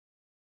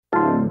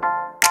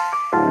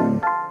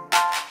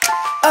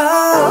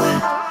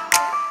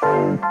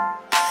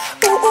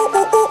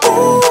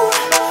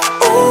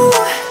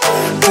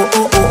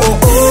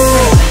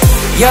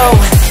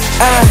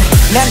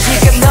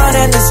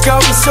너라는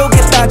스토리 속에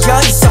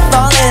빠져있어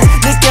falling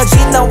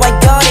느껴진 너와의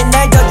거리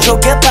날 더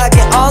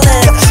조급하게 all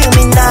in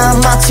춤이 나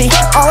마치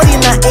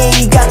어린아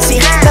A같이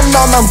난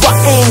너만 봐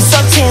ain't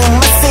searching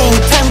my thing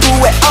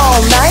탐구해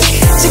all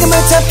night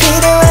지금부터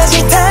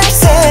필요하지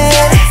탈색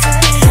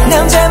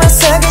남자만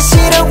사기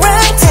싫어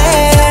right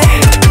there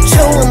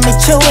좋은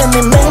me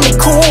make me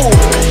cool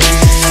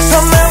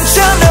더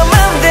멈춰 너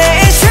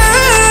맘대로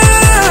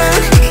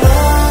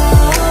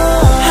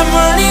I'm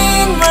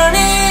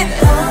running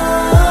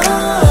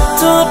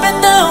또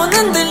뺀다운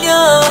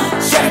흔들려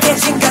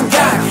약해진 감각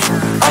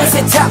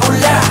어느새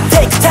타올라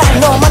Take time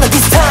너만은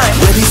this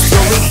time Ready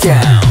slow it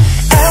down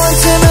I want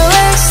to move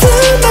in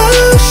slow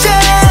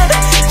motion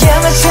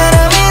영화처럼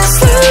in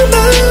slow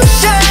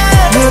motion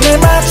눈을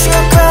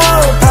맞추고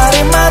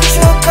발을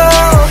맞추고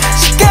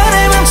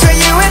시간을 멈춰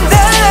you and I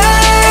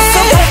So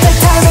perfect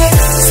timing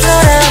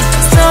Slow down,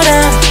 slow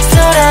down,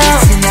 slow down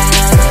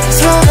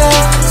Slow down,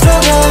 slow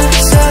down,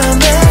 slow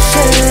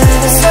motion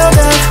Slow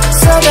down,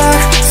 slow down,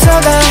 slow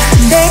down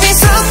Baby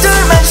속도를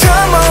맞춰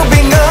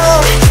moving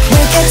on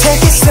We can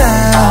take it slow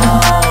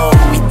Oh,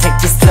 we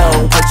take it slow,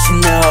 but you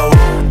know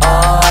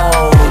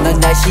Oh, 넌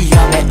날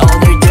시험해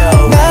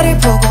오늘도 나를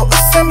보고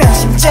웃으면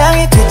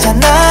심장이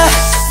뛰잖아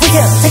We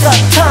can take our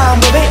time,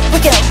 baby, we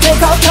can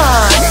take our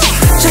time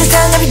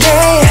저리단 every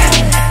day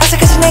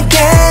어색하지 내게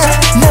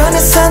너는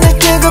손을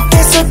들고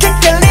계속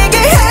헷갈리게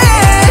해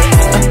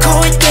I'm cool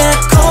with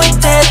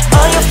that,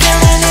 are you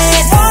feeling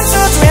it? 1,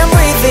 2, 3, I'm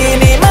breathing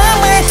네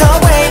맘을 더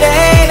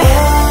waiting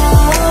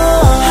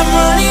I'm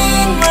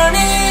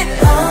running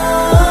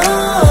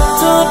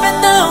또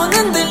뺀다운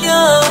흔들려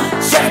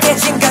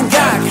약해진 감각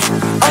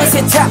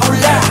어느새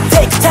타올라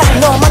Take time,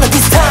 너만은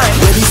this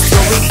time Ready,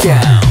 slow it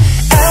down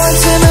I want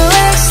to move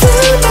in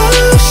slow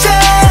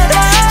motion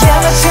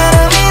영화처럼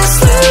in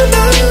slow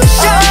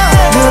motion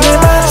눈을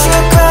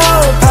맞추고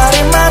발을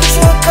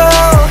맞추고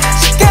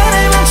시간을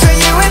멈춰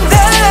you and I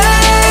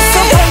So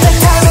perfect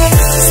timing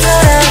Slow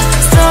down,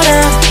 slow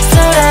down,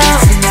 slow down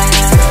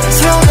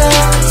Slow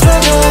down, slow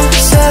down,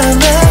 slow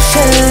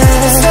motion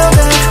Slow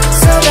down,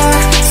 slow down,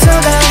 slow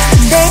down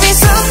Baby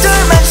속도를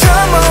맞춰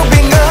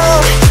moving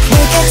on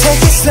We can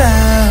take it slow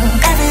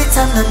Every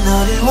time 난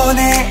너를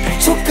원해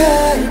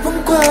촉할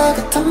봄과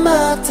같은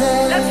마태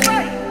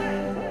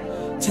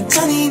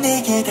천천히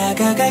내게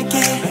다가갈게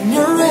When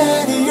you're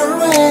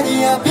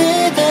ready, I'll be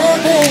there,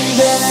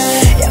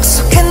 baby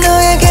약속한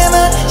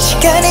너에게만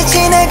시간이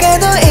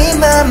지나가도 이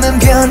맘은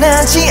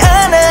변하지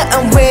않아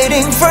I'm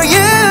waiting for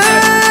you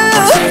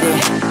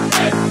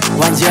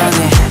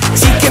완전히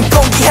지금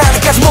공기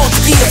하나까지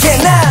모두 기억해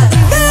나